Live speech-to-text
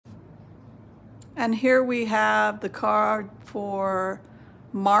And here we have the card for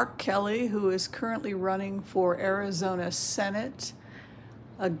Mark Kelly, who is currently running for Arizona Senate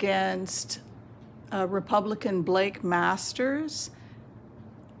against Republican Blake Masters.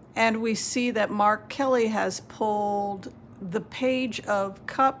 And we see that Mark Kelly has pulled the Page of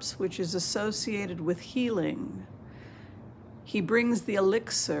Cups, which is associated with healing. He brings the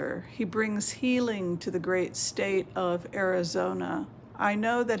elixir. He brings healing to the great state of Arizona. I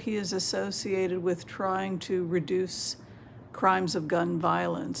know that he is associated with trying to reduce crimes of gun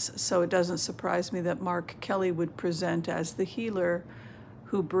violence, so it doesn't surprise me that Mark Kelly would present as the healer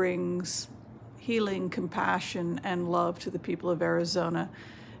who brings healing, compassion, and love to the people of Arizona.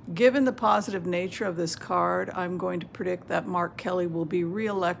 Given the positive nature of this card, I'm going to predict that Mark Kelly will be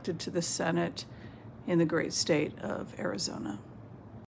reelected to the Senate in the great state of Arizona.